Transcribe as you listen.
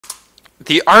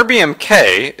The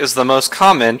RBMK is the most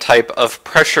common type of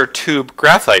pressure tube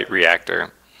graphite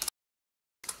reactor.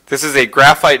 This is a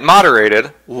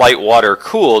graphite-moderated, light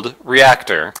water-cooled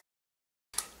reactor.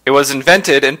 It was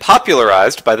invented and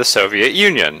popularized by the Soviet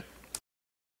Union.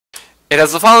 It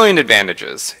has the following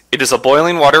advantages. It is a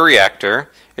boiling water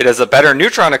reactor. It has a better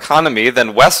neutron economy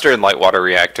than Western light water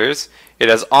reactors. It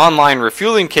has online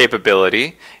refueling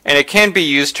capability, and it can be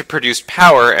used to produce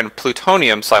power and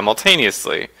plutonium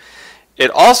simultaneously. It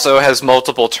also has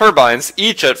multiple turbines,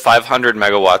 each at 500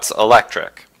 megawatts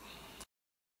electric.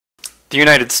 The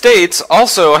United States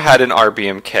also had an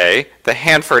RBMK, the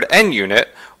Hanford N unit,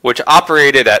 which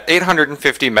operated at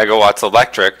 850 megawatts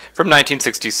electric from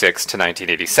 1966 to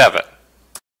 1987.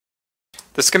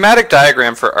 The schematic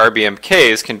diagram for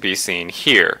RBMKs can be seen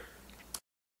here.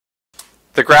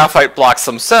 The graphite blocks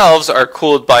themselves are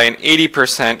cooled by an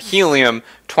 80% helium,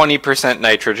 20%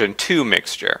 nitrogen 2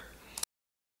 mixture.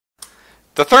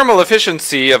 The thermal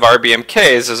efficiency of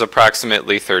RBMKs is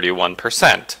approximately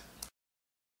 31%.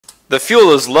 The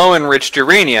fuel is low enriched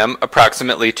uranium,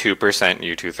 approximately 2%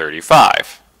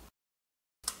 U-235.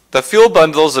 The fuel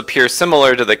bundles appear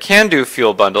similar to the CANDU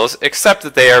fuel bundles, except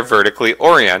that they are vertically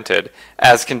oriented,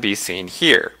 as can be seen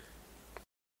here.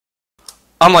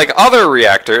 Unlike other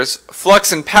reactors,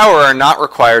 flux and power are not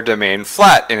required to remain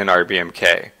flat in an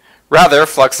RBMK. Rather,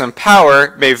 flux and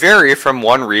power may vary from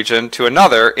one region to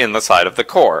another in the side of the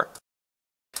core.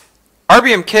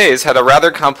 RBMKs had a rather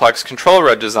complex control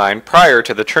rod design prior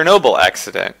to the Chernobyl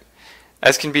accident.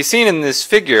 As can be seen in this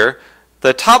figure,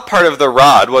 the top part of the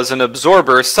rod was an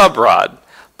absorber subrod.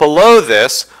 Below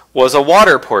this was a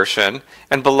water portion,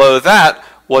 and below that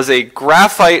was a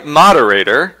graphite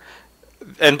moderator,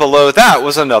 and below that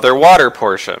was another water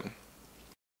portion.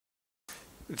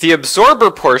 The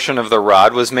absorber portion of the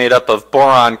rod was made up of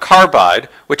boron carbide,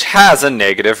 which has a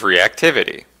negative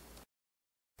reactivity.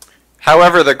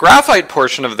 However, the graphite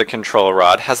portion of the control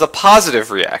rod has a positive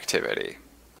reactivity.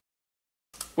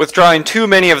 Withdrawing too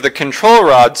many of the control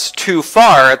rods too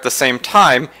far at the same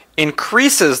time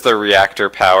increases the reactor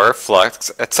power,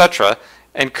 flux, etc.,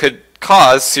 and could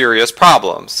cause serious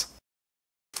problems.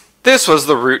 This was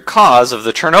the root cause of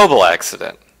the Chernobyl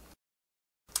accident.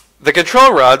 The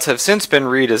control rods have since been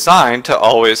redesigned to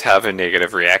always have a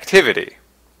negative reactivity.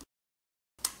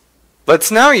 Let's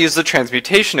now use the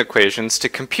transmutation equations to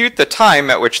compute the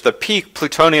time at which the peak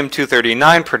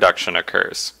plutonium-239 production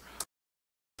occurs.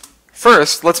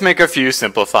 First, let's make a few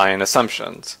simplifying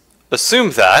assumptions.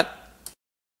 Assume that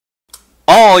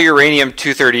all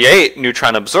uranium-238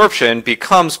 neutron absorption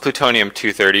becomes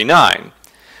plutonium-239.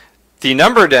 The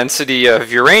number density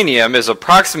of uranium is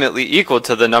approximately equal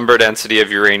to the number density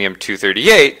of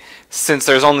uranium-238, since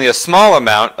there's only a small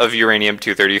amount of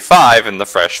uranium-235 in the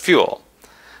fresh fuel.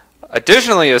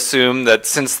 Additionally, assume that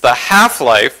since the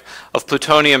half-life of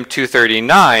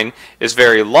plutonium-239 is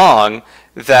very long,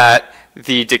 that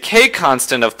the decay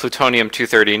constant of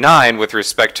plutonium-239 with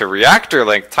respect to reactor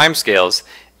length timescales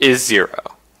is 0.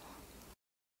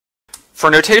 For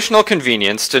notational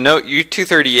convenience, denote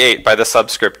U-238 by the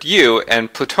subscript U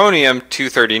and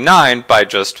plutonium-239 by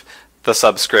just the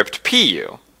subscript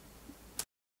Pu.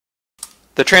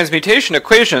 The transmutation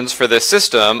equations for this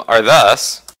system are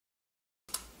thus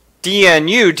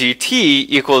dNu dt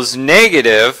equals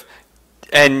negative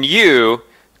Nu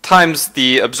times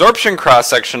the absorption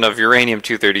cross-section of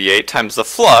uranium-238 times the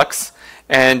flux,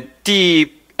 and dNp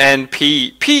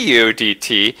Pu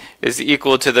dt is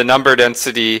equal to the number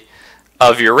density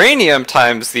of uranium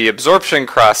times the absorption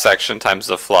cross-section times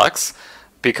the flux,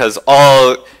 because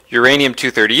all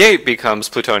uranium-238 becomes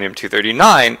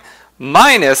plutonium-239,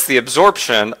 minus the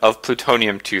absorption of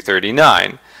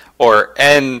plutonium-239, or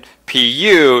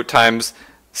Npu times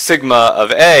sigma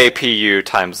of A Pu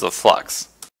times the flux.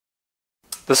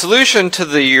 The solution to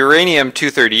the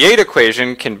uranium-238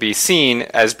 equation can be seen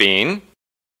as being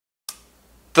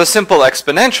the simple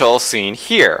exponential seen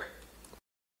here.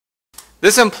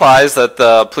 This implies that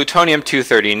the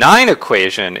plutonium-239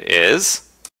 equation is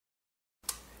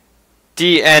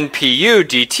dNpu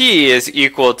dt is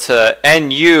equal to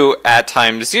Nu at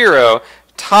time 0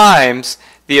 times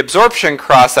the absorption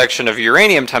cross-section of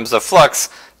uranium times the flux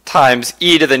times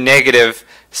e to the negative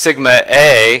sigma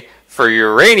A for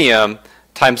uranium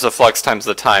times the flux times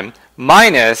the time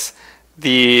minus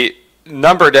the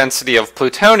number density of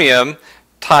plutonium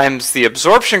times the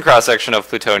absorption cross-section of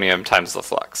plutonium times the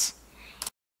flux.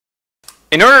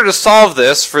 In order to solve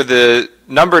this for the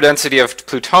number density of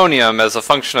plutonium as a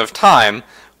function of time,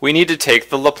 we need to take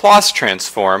the Laplace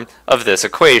transform of this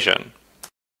equation.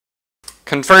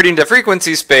 Converting to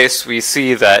frequency space, we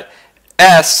see that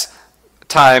S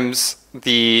times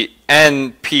the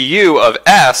NPU of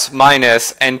S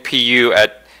minus NPU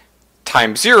at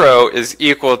time 0 is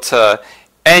equal to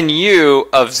NU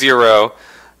of 0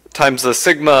 times the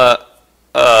sigma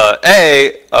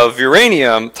A of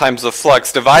uranium times the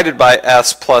flux divided by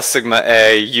S plus sigma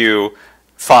A U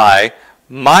phi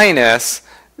minus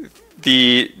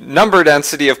the number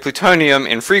density of plutonium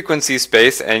in frequency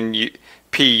space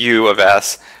NPU of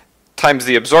S times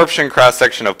the absorption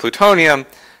cross-section of plutonium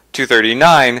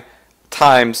 239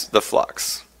 times the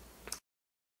flux.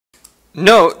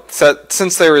 Note that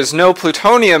since there is no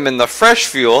plutonium in the fresh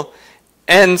fuel,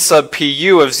 N sub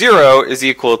Pu of 0 is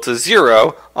equal to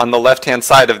 0 on the left-hand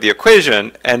side of the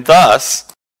equation, and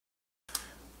thus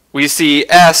we see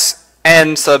S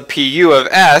N sub Pu of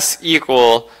S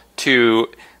equal to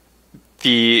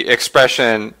the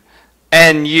expression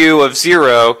Nu of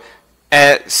 0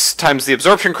 S times the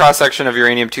absorption cross-section of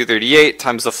uranium-238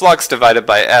 times the flux divided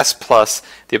by S plus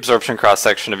the absorption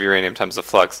cross-section of uranium times the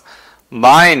flux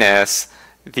minus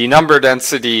the number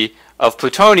density of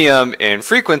plutonium in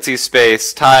frequency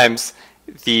space times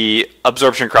the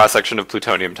absorption cross-section of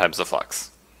plutonium times the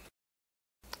flux.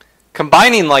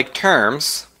 Combining like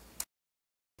terms,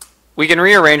 we can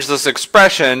rearrange this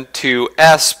expression to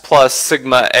S plus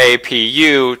sigma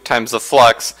APU times the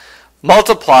flux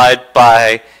multiplied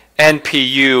by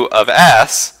NPU of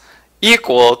S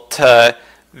equal to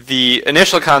the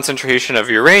initial concentration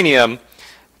of uranium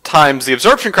times the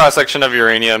absorption cross-section of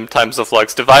uranium times the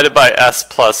flux divided by S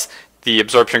plus the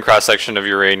absorption cross-section of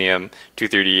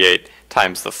uranium-238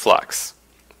 times the flux.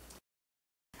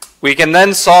 We can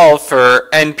then solve for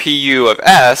NPU of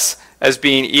S as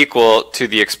being equal to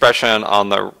the expression on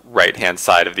the right-hand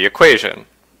side of the equation.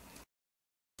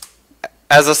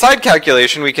 As a side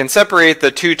calculation, we can separate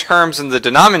the two terms in the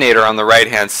denominator on the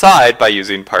right-hand side by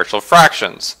using partial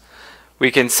fractions.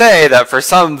 We can say that for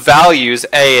some values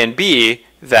A and B,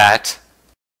 that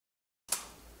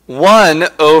 1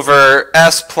 over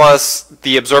S plus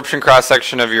the absorption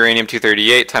cross-section of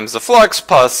uranium-238 times the flux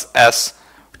plus S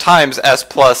times S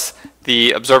plus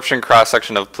the absorption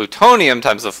cross-section of plutonium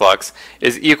times the flux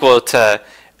is equal to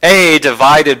A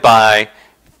divided by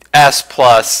S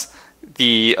plus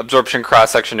the absorption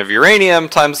cross-section of uranium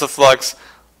times the flux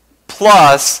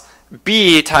plus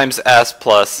B times S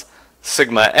plus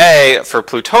sigma A for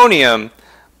plutonium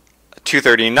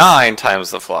 239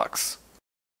 times the flux.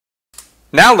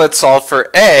 Now let's solve for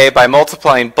A by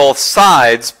multiplying both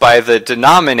sides by the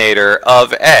denominator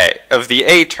of the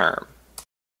A term.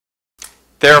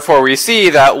 Therefore we see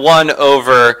that 1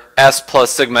 over S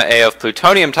plus sigma A of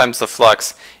plutonium times the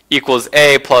flux equals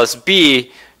A plus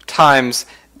B times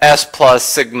S plus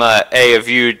sigma A of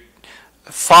U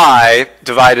phi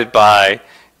divided by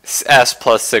S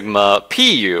plus sigma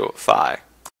Pu phi.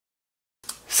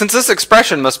 Since this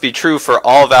expression must be true for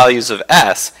all values of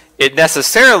S, it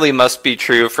necessarily must be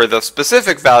true for the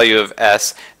specific value of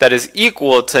S that is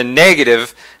equal to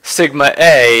negative sigma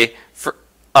A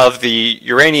of the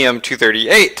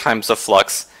uranium-238 times the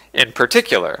flux in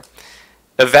particular.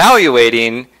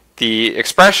 Evaluating the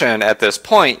expression at this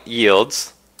point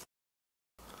yields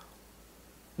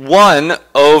 1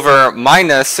 over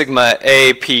minus sigma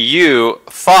A Pu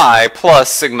phi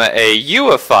plus sigma A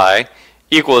U of phi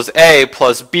equals A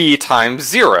plus B times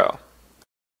 0.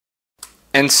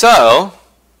 And so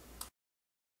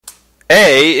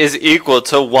A is equal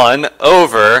to 1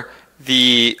 over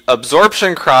the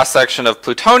absorption cross-section of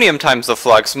plutonium times the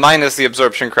flux minus the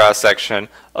absorption cross-section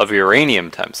of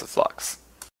uranium times the flux.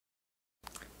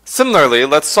 Similarly,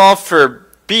 let's solve for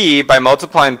B by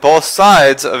multiplying both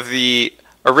sides of the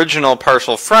original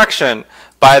partial fraction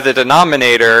by the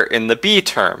denominator in the B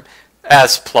term,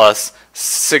 S plus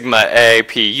sigma A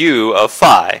Pu of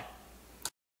phi.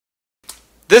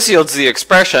 This yields the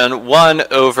expression 1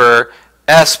 over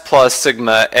S plus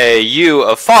sigma AU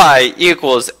of phi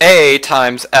equals A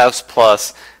times S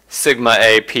plus sigma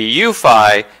A Pu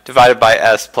phi divided by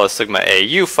S plus sigma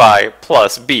AU phi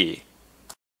plus B.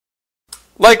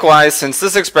 Likewise, since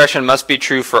this expression must be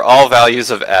true for all values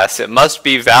of S, it must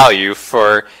be value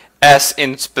for S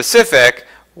in specific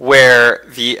where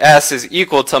the S is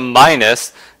equal to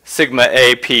minus sigma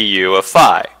A Pu of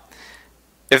phi.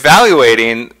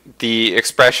 Evaluating the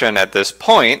expression at this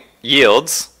point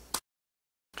yields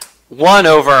 1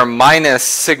 over minus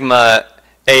sigma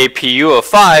A Pu of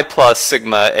phi plus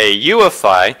sigma AU of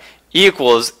phi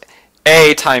equals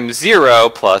A times 0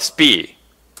 plus B.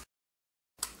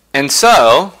 And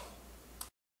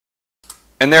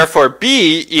therefore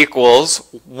B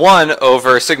equals 1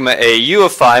 over sigma AU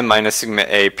of phi minus sigma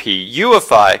A Pu of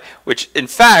phi, which in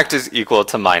fact is equal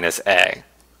to minus A.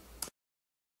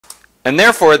 And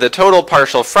therefore, the total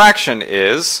partial fraction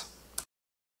is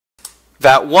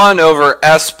that 1 over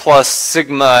S plus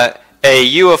sigma A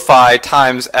U of phi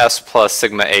times S plus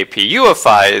sigma AP U of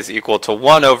phi is equal to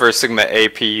 1 over sigma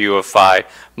AP U of phi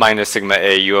minus sigma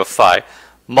A U of phi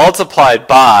multiplied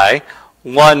by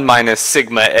 1 minus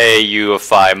sigma A U of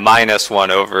phi minus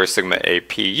 1 over sigma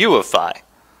AP U of phi.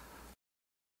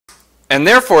 And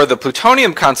therefore, the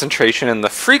plutonium concentration in the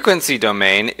frequency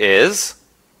domain is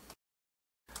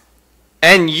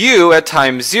Nu at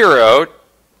time 0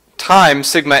 times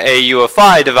sigma AU of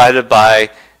phi divided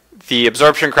by the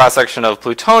absorption cross-section of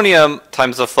plutonium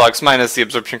times the flux minus the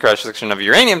absorption cross-section of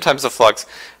uranium times the flux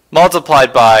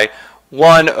multiplied by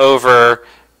 1 over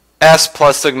S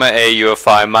plus sigma AU of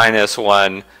phi minus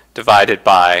 1 divided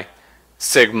by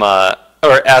sigma,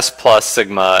 or S plus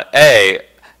sigma A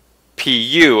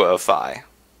PU of phi.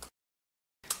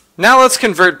 Now let's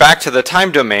convert back to the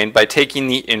time domain by taking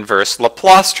the inverse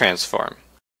Laplace transform.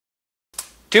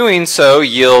 Doing so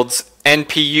yields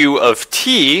NPU of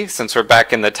t, since we're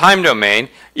back in the time domain,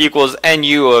 equals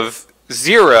NU of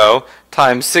 0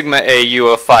 times sigma AU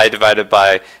of phi divided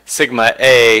by sigma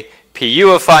A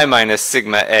PU of phi minus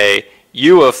sigma A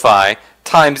U of phi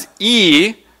times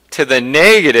e to the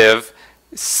negative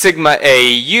sigma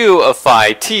AU of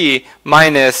phi t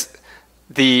minus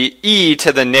the e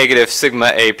to the negative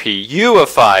sigma APU of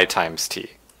phi times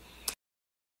t.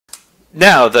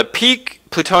 Now, the peak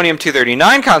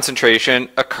plutonium-239 concentration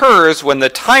occurs when the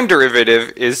time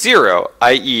derivative is 0,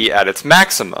 i.e. at its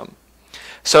maximum.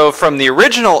 So from the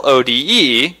original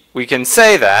ODE, we can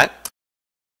say that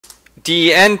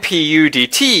dNPU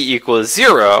dt equals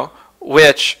 0,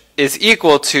 which is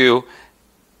equal to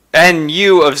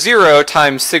Nu of 0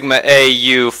 times sigma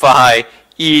AU phi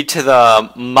e to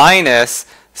the minus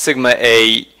sigma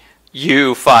A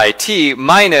U phi t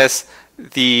minus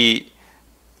the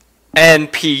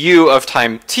NPU of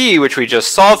time t, which we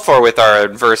just solved for with our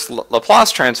inverse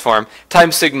Laplace transform,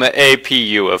 times sigma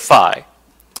APU of phi.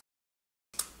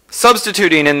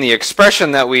 Substituting in the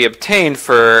expression that we obtained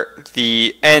for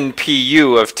the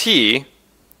NPU of t,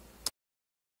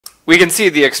 we can see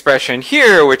the expression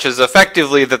here, which is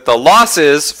effectively that the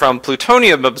losses from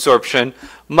plutonium absorption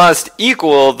must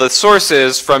equal the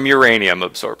sources from uranium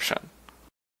absorption.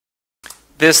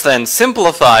 This then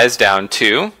simplifies down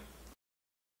to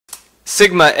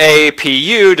sigma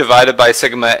APU divided by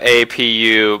sigma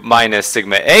APU minus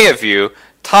sigma A of U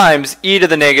times e to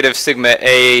the negative sigma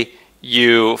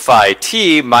AU phi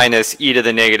t minus e to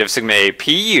the negative sigma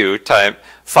APU times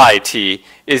phi t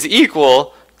is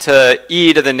equal to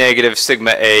e to the negative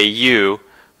sigma AU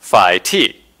phi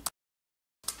t.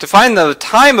 To find the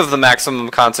time of the maximum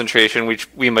concentration,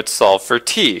 we must solve for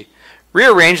t.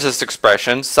 Rearrange this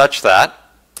expression such that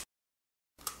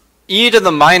e to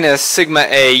the minus sigma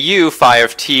AU phi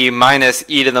of t minus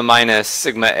e to the minus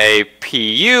sigma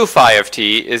APU phi of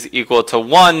t is equal to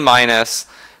 1 minus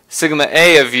sigma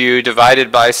A of u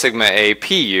divided by sigma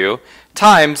APU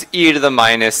times e to the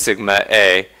minus sigma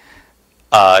A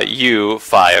U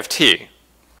phi of t.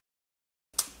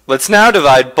 Let's now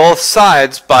divide both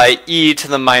sides by e to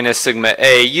the minus sigma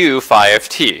AU phi of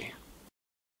t.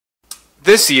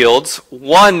 This yields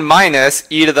 1 minus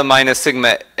e to the minus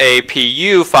sigma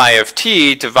APU phi of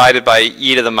t divided by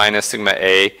e to the minus sigma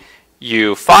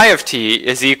AU phi of t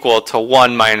is equal to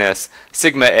 1 minus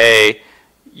sigma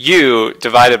AU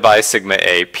divided by sigma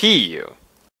APU.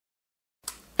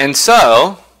 And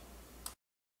so,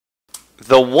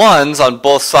 the 1's on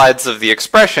both sides of the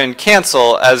expression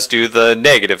cancel, as do the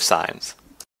negative signs.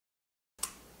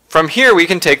 From here we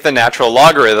can take the natural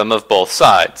logarithm of both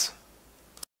sides,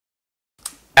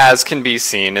 as can be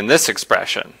seen in this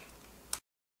expression.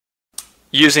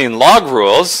 Using log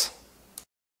rules,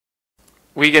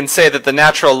 we can say that the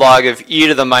natural log of e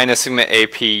to the minus sigma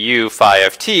APU phi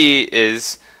of t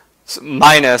is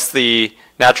minus the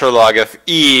natural log of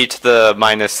e to the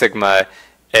minus sigma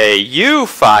AU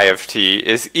phi of t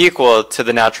is equal to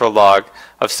the natural log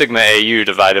of sigma AU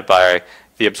divided by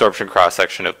the absorption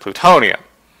cross-section of plutonium.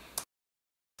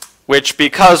 Which,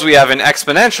 because we have an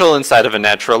exponential inside of a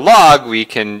natural log, we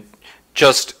can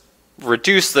just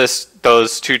reduce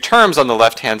those two terms on the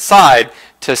left-hand side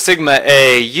to sigma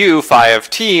AU phi of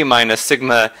t minus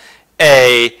sigma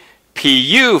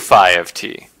APU phi of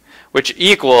t, which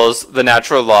equals the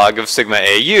natural log of sigma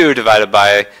AU divided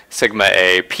by sigma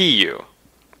APU.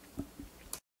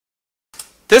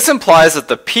 This implies that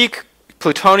the peak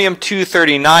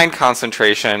plutonium-239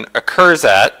 concentration occurs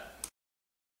at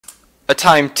a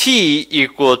time t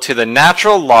equal to the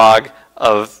natural log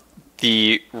of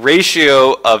the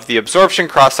ratio of the absorption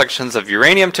cross-sections of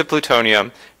uranium to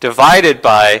plutonium divided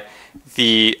by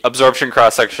the absorption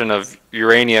cross-section of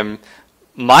uranium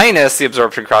minus the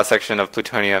absorption cross-section of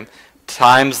plutonium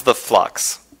times the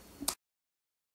flux.